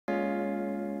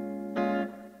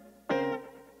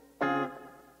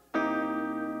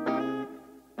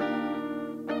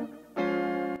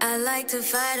like to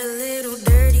fight a little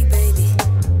dirty, baby.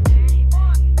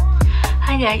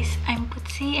 Hi guys, I'm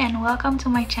PUTSY and welcome to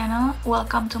my channel.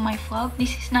 Welcome to my vlog.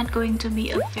 This is not going to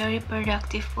be a very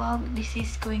productive vlog. This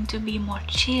is going to be more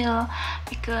chill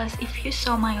because if you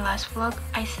saw my last vlog,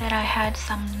 I said I had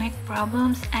some neck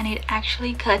problems and it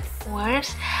actually got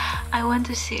worse. I went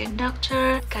to see a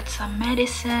doctor, got some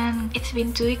medicine. It's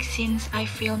been 2 weeks since I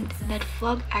filmed that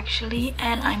vlog actually,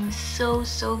 and I'm so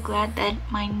glad that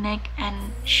my neck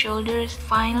and shoulders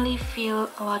finally feel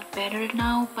a lot better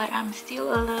now, but I'm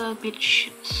still a little bit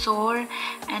sore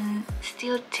and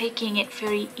still taking it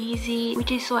very easy,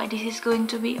 which is why this is going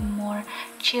to be a more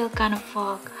chill kind of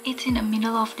vlog. It's in the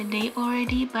middle of the day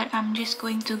already, but I'm just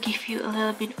going to give you a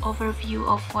little bit overview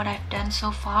of what I've done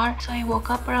so far. So I woke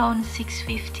up around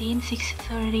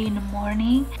 6:30 in the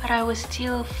morning, but I was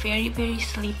still very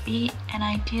sleepy and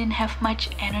I didn't have much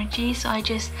energy, so I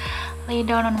just lay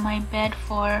down on my bed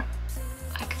for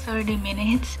like 30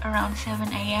 minutes. Around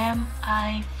 7 a.m.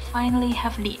 I finally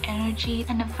have the energy,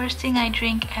 and the first thing I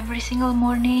drink every single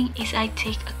morning is I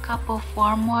take a cup of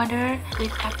warm water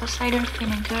with apple cider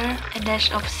vinegar, a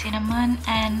dash of cinnamon,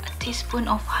 and a teaspoon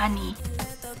of honey.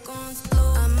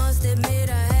 I must admit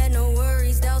I had no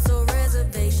worries, doubts or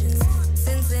reservations.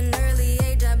 Since an early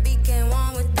age I became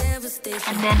one with devastation.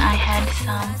 And then I had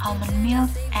some almond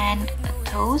milk and a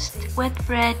toast, wet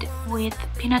bread with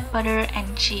peanut butter and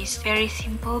cheese. Very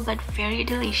simple but very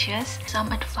delicious.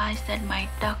 Some advice that my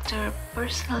doctor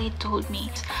personally told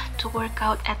me to work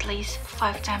out at least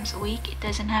 5 times a week. It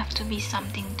doesn't have to be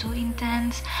something too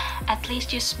intense. At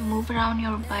least just move around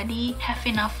your body, have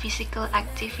enough physical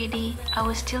activity. I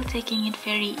was still taking it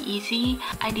very easy.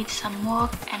 I did some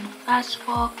walk and fast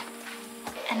walk,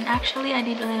 and actually I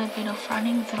did a little bit of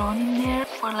running thrown in there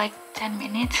for like 10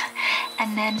 minutes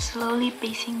and then slowly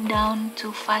pacing down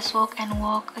to fast walk and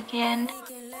walk again.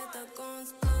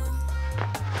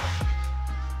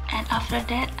 And after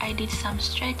that I did some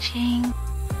stretching.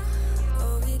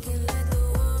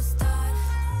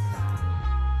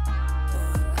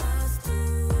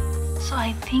 So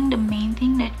I think the main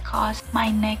thing that caused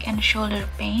my neck and shoulder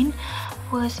pain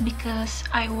was because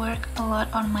I work a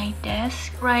lot on my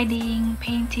desk, writing,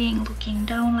 painting, looking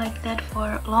down like that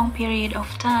for a long period of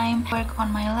time, work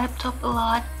on my laptop a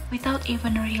lot. Without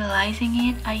even realizing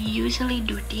it, I usually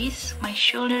do this. My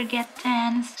shoulder get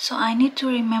tense, so I need to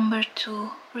remember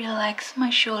to relax my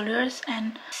shoulders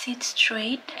and sit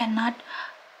straight and not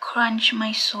crunch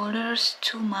my shoulders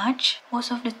too much.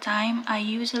 Most of the time I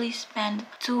usually spend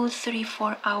 2, 3,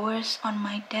 4 hours on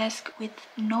my desk with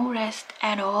no rest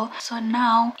at all. So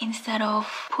now instead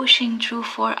of pushing through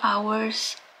 4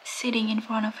 hours sitting in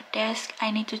front of a desk,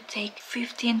 I need to take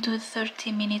 15 to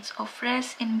 30 minutes of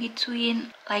rest in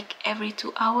between, like every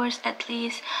 2 hours at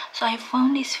least. So I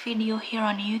found this video here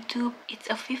on YouTube. It's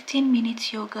a 15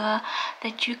 minutes yoga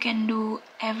that you can do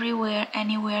everywhere,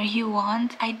 anywhere you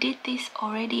want. I did this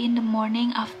already in the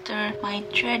morning after my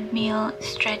treadmill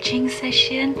stretching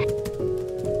session.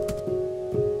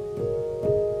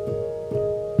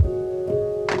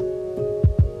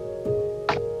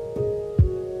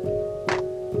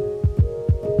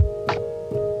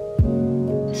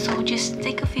 Just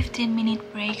take a 15-minute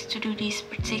break to do this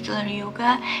particular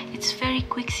yoga. It's very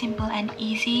quick, simple and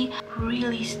easy.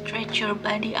 Really stretch your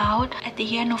body out. At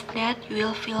the end of that you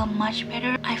will feel much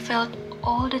better. I felt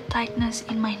all the tightness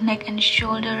in my neck and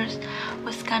shoulders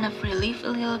was kind of relieved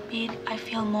a little bit. I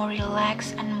feel more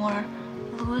relaxed and more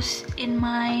loose in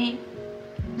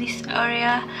this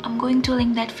area. I'm going to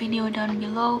link that video down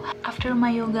below. After my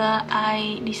yoga,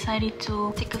 I decided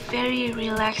to take a very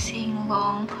relaxing,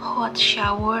 long, hot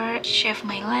shower, shave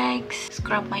my legs,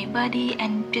 scrub my body,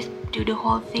 and just do the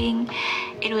whole thing.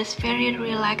 It was very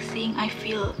relaxing. I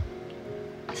feel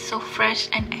so fresh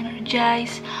and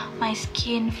energized. My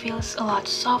skin feels a lot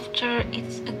softer.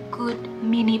 It's a good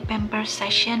mini pamper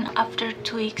session after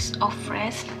 2 weeks of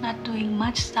rest, not doing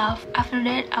much stuff. After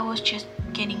that, I was just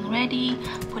getting ready,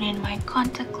 put in my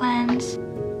contact lens,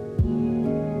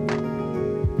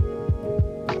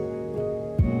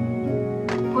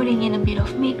 putting in a bit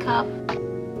of makeup,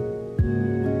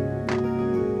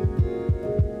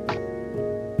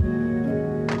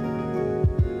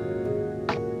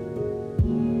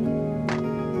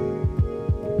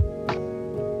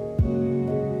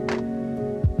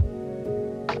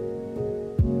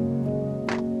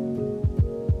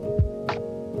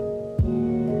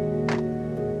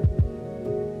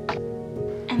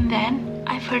 then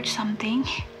I've heard something.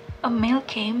 A mail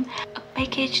came, a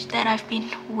package that I've been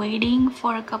waiting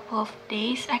for a couple of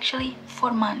days, actually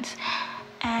 4 months,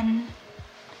 and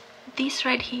this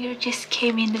right here just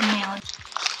came in the mail.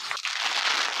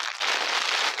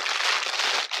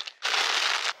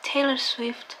 Taylor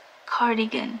Swift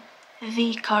cardigan,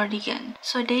 the cardigan.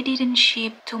 So they didn't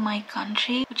ship to my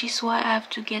country, which is why I have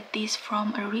to get this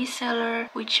from a reseller,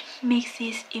 which makes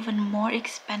this even more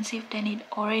expensive than it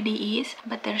already is.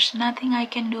 But there's nothing I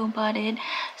can do about it,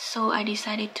 so I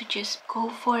decided to just go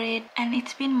for it. And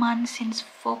it's been months since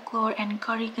Folklore and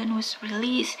Cardigan was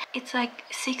released. It's like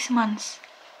 6 months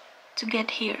to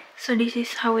get here. So this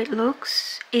is how it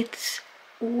looks. It's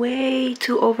way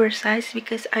too oversized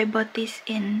because I bought this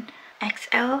in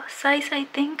XL size, I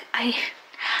think. I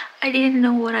didn't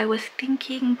know what I was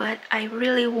thinking, but I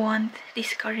really want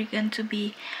this cardigan to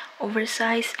be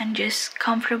oversized and just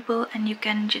comfortable, and you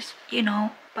can just, you know,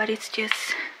 but it's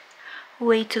just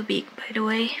way too big. By the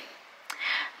way,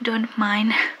 don't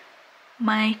mind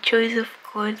my choice of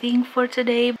clothing for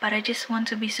today, but I just want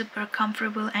to be super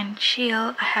comfortable and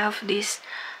chill. I have this,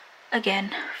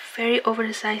 again, very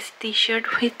oversized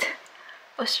t-shirt with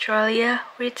Australia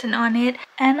written on it,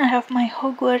 and I have my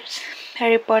Hogwarts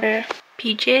Harry Potter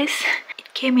PJs.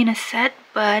 It came in a set,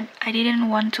 but I didn't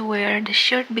want to wear the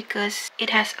shirt because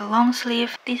it has a long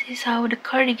sleeve. This is how the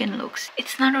cardigan looks.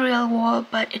 It's not a real wool,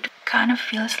 but it kind of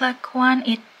feels like one.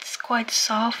 It's quite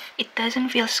soft. It doesn't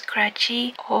feel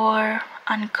scratchy or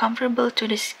uncomfortable to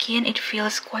the skin. It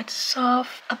feels quite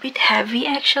soft, a bit heavy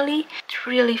actually. It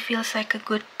really feels like a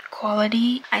good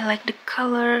quality. I like the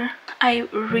color. I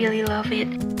really love it.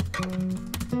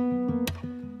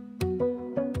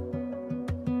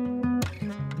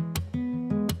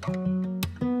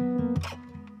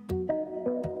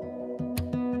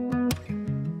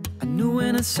 I knew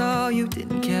when I saw you,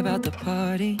 didn't care about the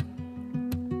party.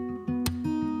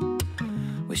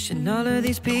 Wishing all of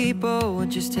these people would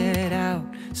just head out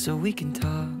so we can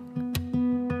talk.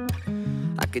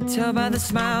 I could tell by the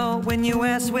smile when you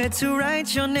asked where to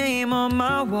write your name on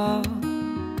my wall.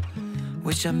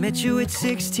 Wish I met you at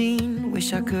 16.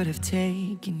 Wish I could have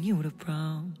taken you to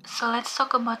prom. So let's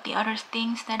talk about the other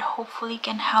things that hopefully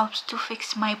can help to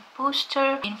fix my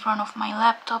poster in front of my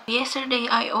laptop. Yesterday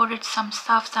I ordered some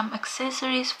stuff, some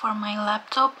accessories for my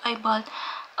laptop. I bought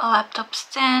a laptop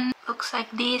stand. Looks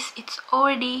like this. It's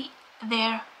already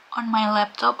there on my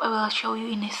laptop. I will show you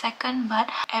in a second, but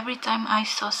every time I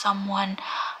saw someone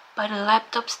buy a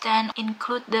laptop stand,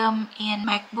 include them in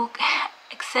MacBook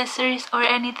accessories or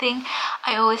anything,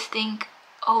 I always think,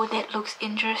 oh, that looks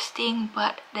interesting,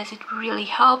 but does it really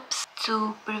help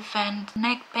to prevent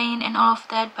neck pain and all of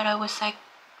that? But I was like,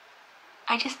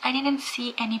 I didn't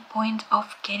see any point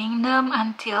of getting them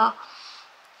until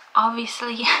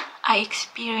obviously I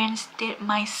experienced it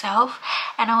myself,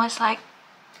 and I was like,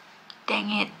 dang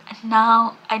it,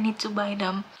 now I need to buy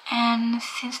them. And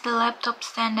since the laptop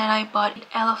stand that I bought, it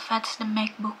elevates the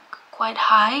MacBook quite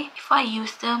high, if I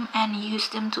use them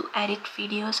to edit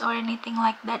videos or anything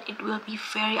like that, it will be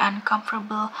very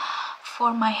uncomfortable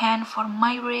for my hand, for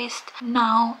my wrist.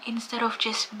 Now, instead of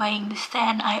just buying the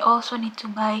stand, I also need to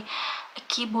buy a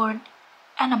keyboard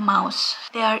and a mouse.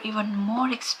 They are even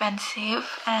more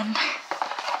expensive, and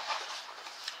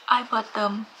I bought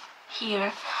them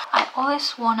here. I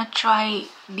always want to try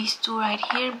these two right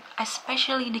here,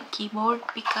 especially the keyboard,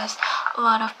 because a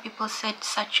lot of people said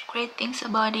such great things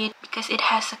about it, because it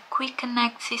has a quick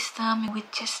connect system with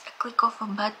just a click of a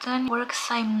button, works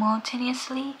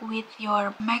simultaneously with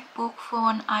your MacBook,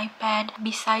 phone, iPad.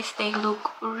 Besides, they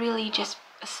look really just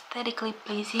aesthetically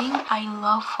pleasing. I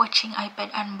love watching iPad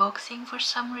unboxing for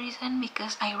some reason,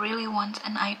 because I really want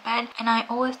an iPad, and I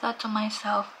always thought to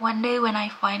myself, one day when I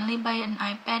finally buy an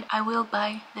iPad, I will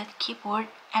buy that keyboard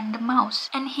and the mouse.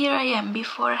 And here I am,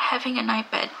 before having an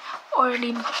iPad,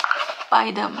 already buy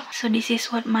them. So this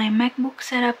is what my MacBook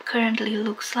setup currently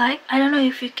looks like. I don't know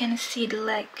if you can see the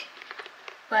leg,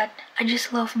 but I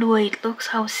just love the way it looks,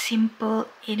 how simple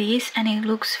it is, and it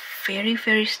looks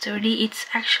very sturdy. It's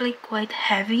actually quite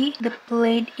heavy. The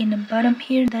plate in the bottom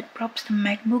here that props the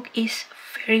MacBook is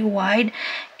very wide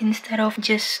instead of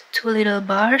just two little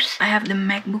bars. I have the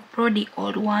MacBook Pro, the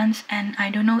old ones, and I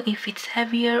don't know if it's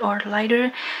heavier or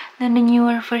lighter than the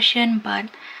newer version, but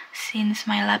since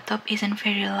my laptop isn't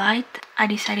very light, I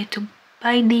decided to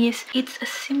buy this. It's a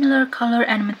similar color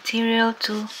and material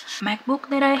to MacBook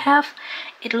that I have.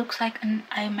 It looks like an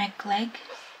iMac leg,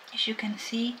 as you can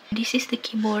see. This is the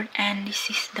keyboard and this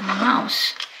is the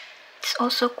mouse. It's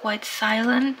also quite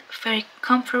silent, very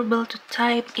comfortable to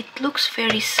type. It looks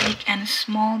very sleek and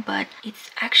small, but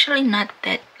it's actually not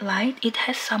that light. It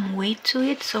has some weight to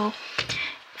it, so it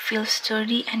feels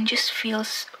sturdy and just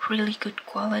feels really good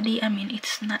quality. I mean,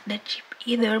 it's not that cheap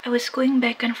either. I was going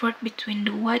back and forth between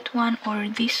the white one or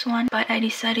this one, but I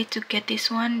decided to get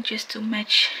this one just to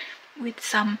match with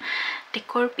some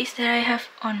decor piece that I have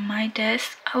on my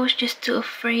desk. I was just too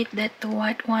afraid that the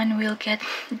white one will get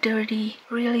dirty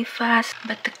really fast,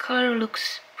 but the color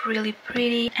looks really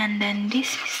pretty. And then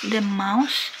this is the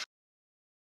mouse.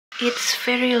 It's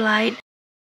very light,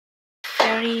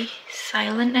 very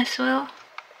silent as well.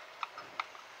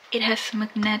 It has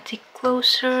magnetic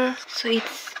closer, so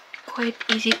it's quite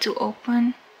easy to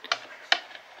open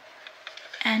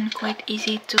and quite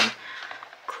easy to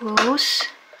close.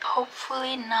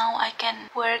 Hopefully now I can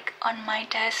work on my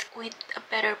desk with a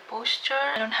better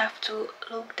posture. I don't have to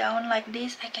look down like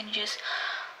this. I can just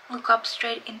look up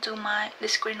straight into the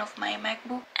screen of my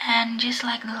MacBook. And just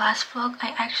like the last vlog,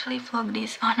 I actually vlogged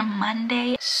this on a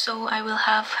Monday, so I will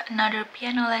have another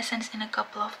piano lessons in a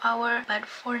couple of hours. But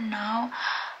for now,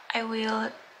 I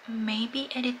will maybe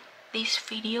edit this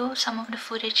video, some of the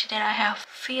footage that I have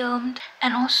filmed,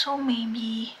 and also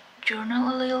maybe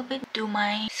journal a little bit, do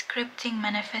my scripting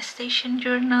manifestation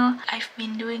journal. I've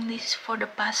been doing this for the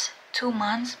past 2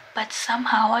 months, but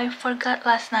somehow I forgot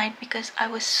last night because I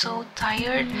was so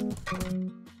tired.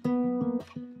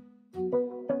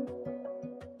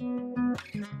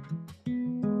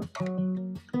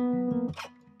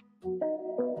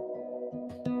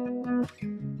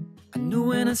 I knew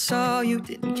when I saw you,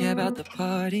 didn't care about the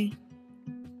party.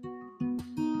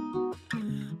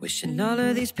 Wishing all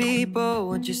of these people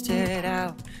would just head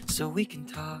out so we can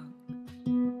talk.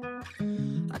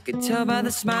 I could tell by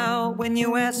the smile when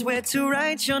you asked where to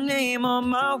write your name on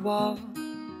my wall.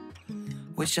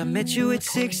 Wish I met you at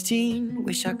 16,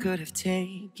 wish I could have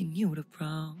taken you to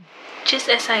prom. Just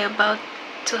as I about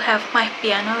to have my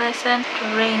piano lesson,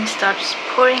 the rain starts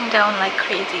pouring down like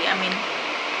crazy. I mean,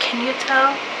 can you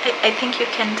tell? I think you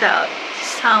can tell.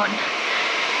 Sound.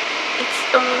 It's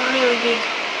really big.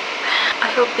 I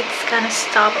hope it's gonna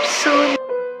stop soon.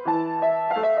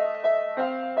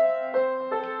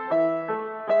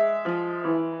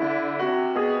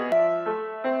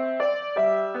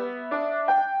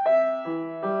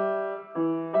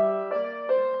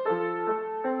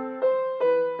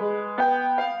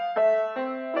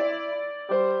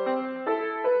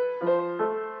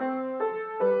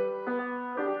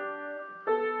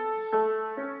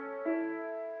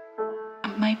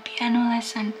 My piano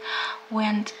lesson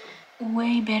went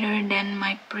way better than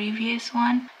my previous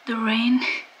one. The rain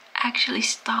actually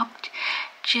stopped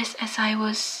just as I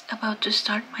was about to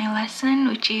start my lesson,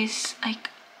 which is like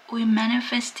we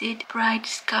manifested bright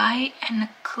sky and a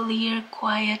clear,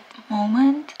 quiet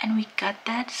moment, and we got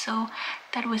that, so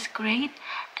that was great.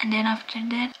 And then after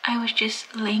that, I was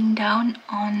just laying down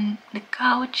on the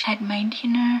couch, had my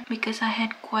dinner because I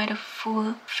had quite a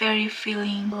full, very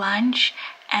filling lunch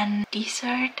and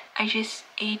dessert. I just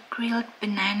ate grilled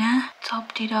banana,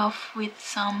 topped it off with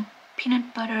some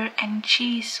peanut butter and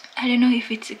cheese. I don't know if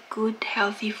it's a good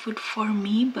healthy food for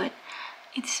me, but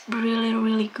it's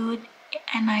really good,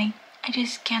 and I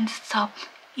just can't stop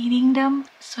eating them.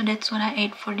 So that's what I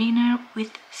ate for dinner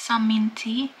with some mint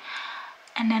tea.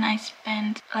 And then I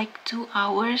spent like 2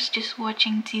 hours just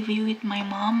watching TV with my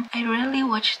mom. I rarely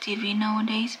watch TV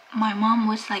nowadays. My mom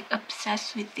was like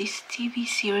obsessed with this TV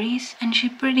series and she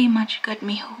pretty much got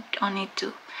me hooked on it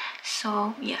too.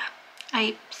 So yeah,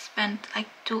 I spent like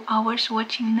 2 hours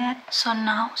watching that. So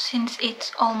now, since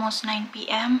it's almost 9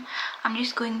 p.m, I'm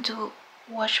just going to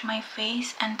wash my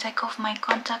face and take off my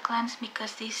contact lens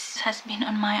because this has been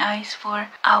on my eyes for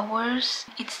hours.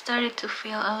 It started to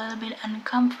feel a little bit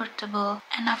uncomfortable,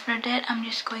 and after that I'm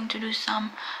just going to do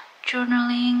some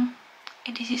journaling.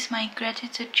 This is my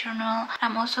gratitude journal.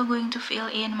 I'm also going to fill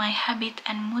in my habit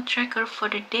and mood tracker for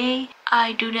the day.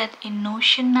 I do that in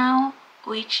Notion now,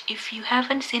 which if you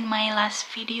haven't seen my last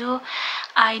video,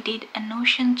 I did a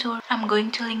Notion tour. I'm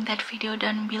going to link that video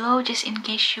down below just in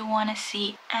case you want to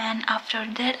see. And after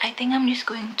that, I think I'm just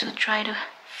going to try to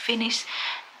finish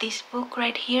this book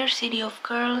right here, City of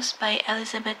Girls by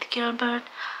Elizabeth Gilbert.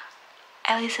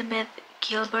 I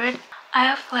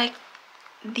have like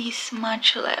this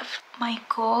much left. My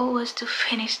goal was to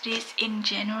finish this in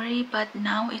January, but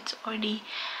now it's already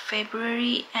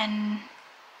February, and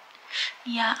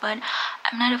yeah, but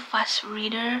I'm not a fast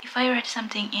reader. If I read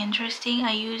something interesting,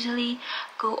 I usually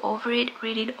go over it,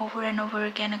 read it over and over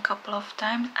again a couple of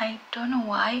times. I don't know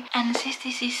why. And since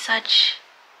this is such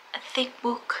a thick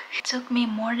book, it took me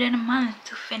more than a month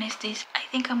to finish this. I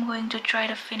think I'm going to try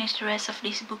to finish the rest of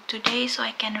this book today so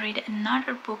I can read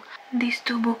another book. These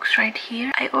 2 books right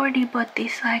here, I already bought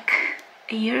this like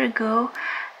a year ago,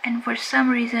 and for some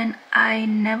reason I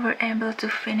never able to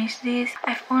finish this.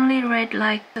 I've only read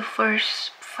like the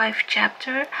first 5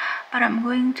 chapters, but I'm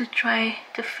going to try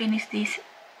to finish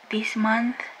this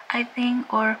month, I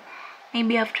think, or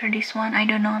maybe after this one, I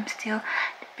don't know, I'm still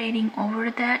debating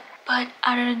over that. But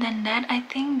other than that, I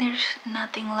think there's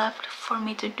nothing left for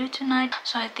me to do tonight,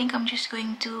 so I think I'm just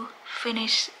going to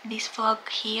finish this vlog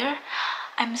here.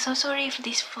 I'm so sorry if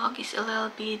this vlog is a little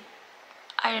bit,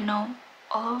 I don't know,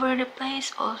 all over the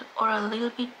place or a little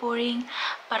bit boring,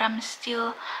 but I'm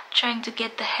still trying to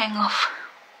get the hang of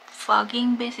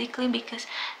vlogging basically, because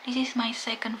this is my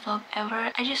second vlog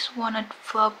ever. I just want to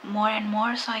vlog more and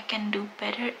more so I can do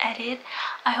better at it.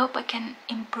 I hope I can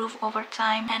improve over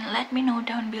time, and let me know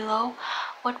down below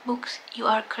what books you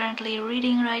are currently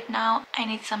reading right now. I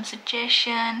need some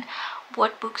suggestion.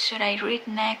 What books should I read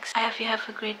next? I hope you have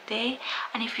a great day,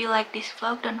 and if you like this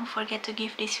vlog, don't forget to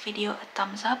give this video a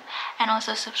thumbs up and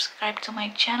also subscribe to my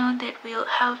channel. That will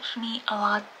help me a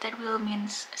lot. That will mean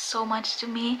so much to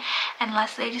me. And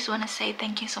lastly, I just want to say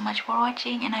thank you so much for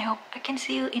watching, and I hope I can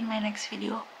see you in my next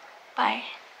video. Bye.